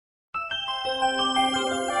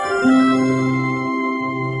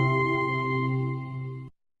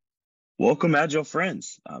Welcome, Agile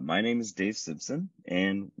friends. My name is Dave Simpson,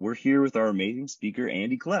 and we're here with our amazing speaker,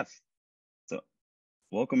 Andy Cleff. So,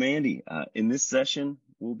 welcome, Andy. In this session,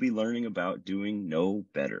 we'll be learning about doing no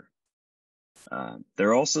better. There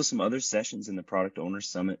are also some other sessions in the Product Owner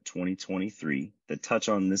Summit 2023 that touch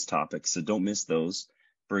on this topic, so don't miss those.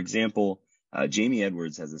 For example, Jamie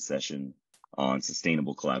Edwards has a session on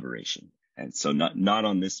sustainable collaboration. And so not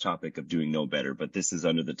on this topic of doing no better, but this is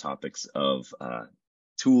under the topics of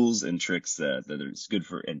tools and tricks that is good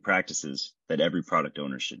for and practices that every product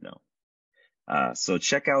owner should know. So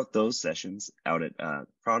check out those sessions out at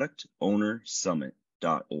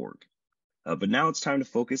productownersummit.org. But now it's time to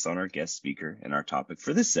focus on our guest speaker and our topic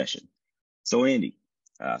for this session. So Andy,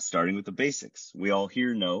 starting with the basics, we all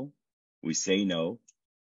hear no, we say no.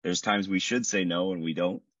 There's times we should say no and we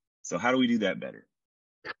don't. So how do we do that better?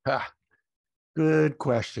 Good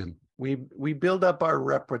question. We build up our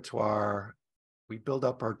repertoire, we build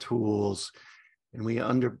up our tools, and we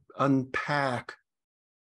unpack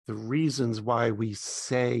the reasons why we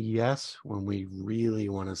say yes when we really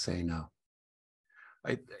want to say no.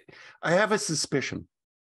 I have a suspicion,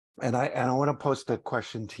 and I want to post a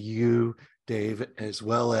question to you, Dave, as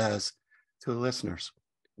well as to the listeners.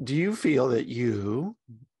 Do you feel that your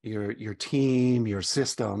team, your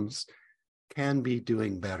systems can be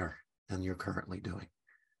doing better than you're currently doing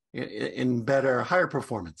in better, higher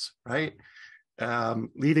performance, right?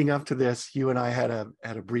 Leading up to this, you and I had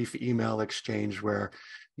a brief email exchange where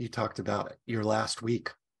you talked about your last week.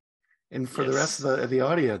 And for the rest of the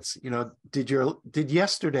audience, did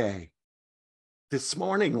yesterday, this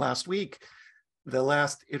morning, last week, the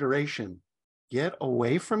last iteration get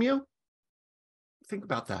away from you? Think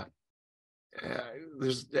about that.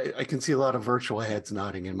 I can see a lot of virtual heads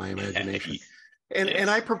nodding in my imagination. And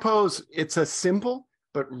I propose it's a simple,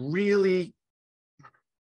 but really,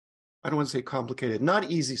 I don't want to say complicated,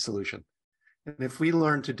 not easy solution. And if we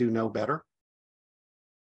learn to do no better,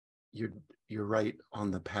 you're right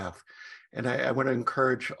on the path. And I want to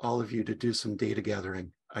encourage all of you to do some data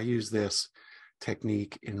gathering. I use this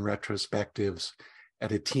technique in retrospectives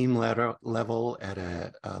at a team level, at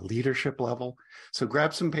a leadership level. So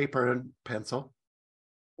grab some paper and pencil,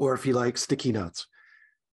 or if you like, sticky notes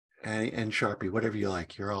and Sharpie, whatever you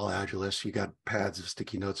like. You're all Agilists. You got pads of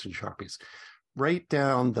sticky notes and Sharpies. Write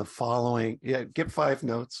down the following, get 5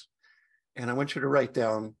 notes. And I want you to write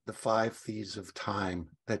down the 5 thieves of time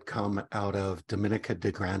that come out of Dominica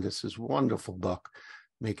de Grandis' wonderful book,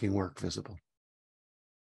 Making Work Visible.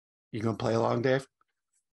 You going to play along, Dave?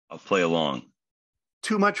 I'll play along.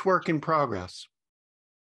 Too much work in progress.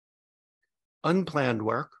 Unplanned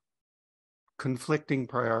work. Conflicting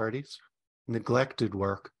priorities. Neglected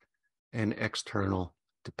work. And external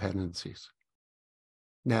dependencies.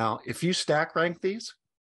 Now, if you stack rank these,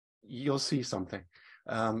 you'll see something.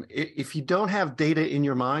 If you don't have data in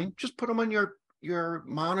your mind, just put them on your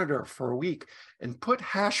monitor for a week and put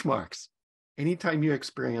hash marks anytime you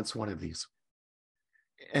experience one of these.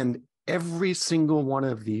 And every single one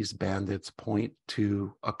of these bandits point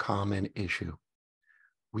to a common issue.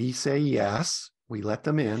 We say yes, we let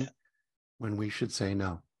them in when we should say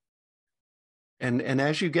no. And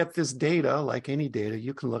as you get this data, like any data,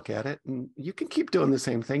 you can look at it and you can keep doing the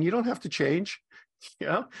same thing. You don't have to change.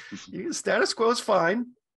 Status quo is fine,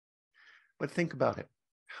 but think about it.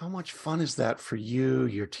 How much fun is that for you,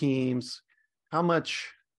 your teams? How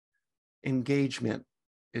much engagement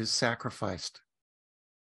is sacrificed?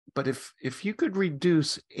 But if you could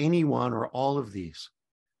reduce any one or all of these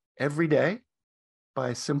every day by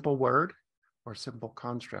a simple word or simple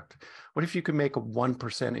construct, what if you could make a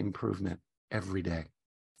 1% improvement every day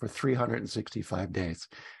for 365 days?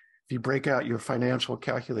 If you break out your financial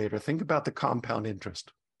calculator, think about the compound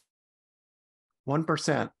interest.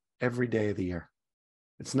 1% every day of the year.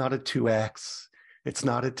 It's not a 2x. It's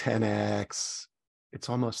not a 10x. It's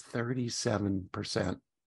almost 37%,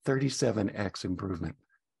 37x improvement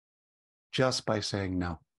just by saying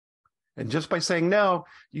no. And just by saying no,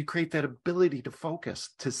 you create that ability to focus,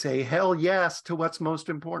 to say hell yes to what's most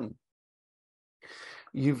important.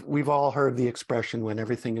 We've all heard the expression, when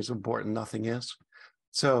everything is important, nothing is.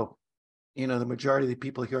 So, the majority of the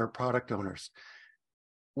people here are product owners.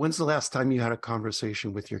 When's the last time you had a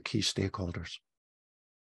conversation with your key stakeholders?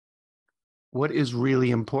 What is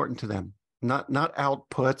really important to them? Not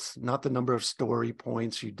outputs, not the number of story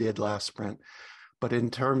points you did last sprint, but in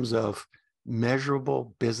terms of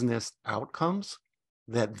measurable business outcomes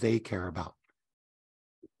that they care about.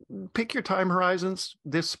 Pick your time horizons,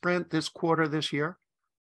 this sprint, this quarter, this year.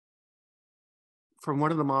 From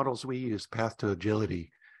one of the models we use, Path to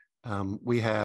Agility, We have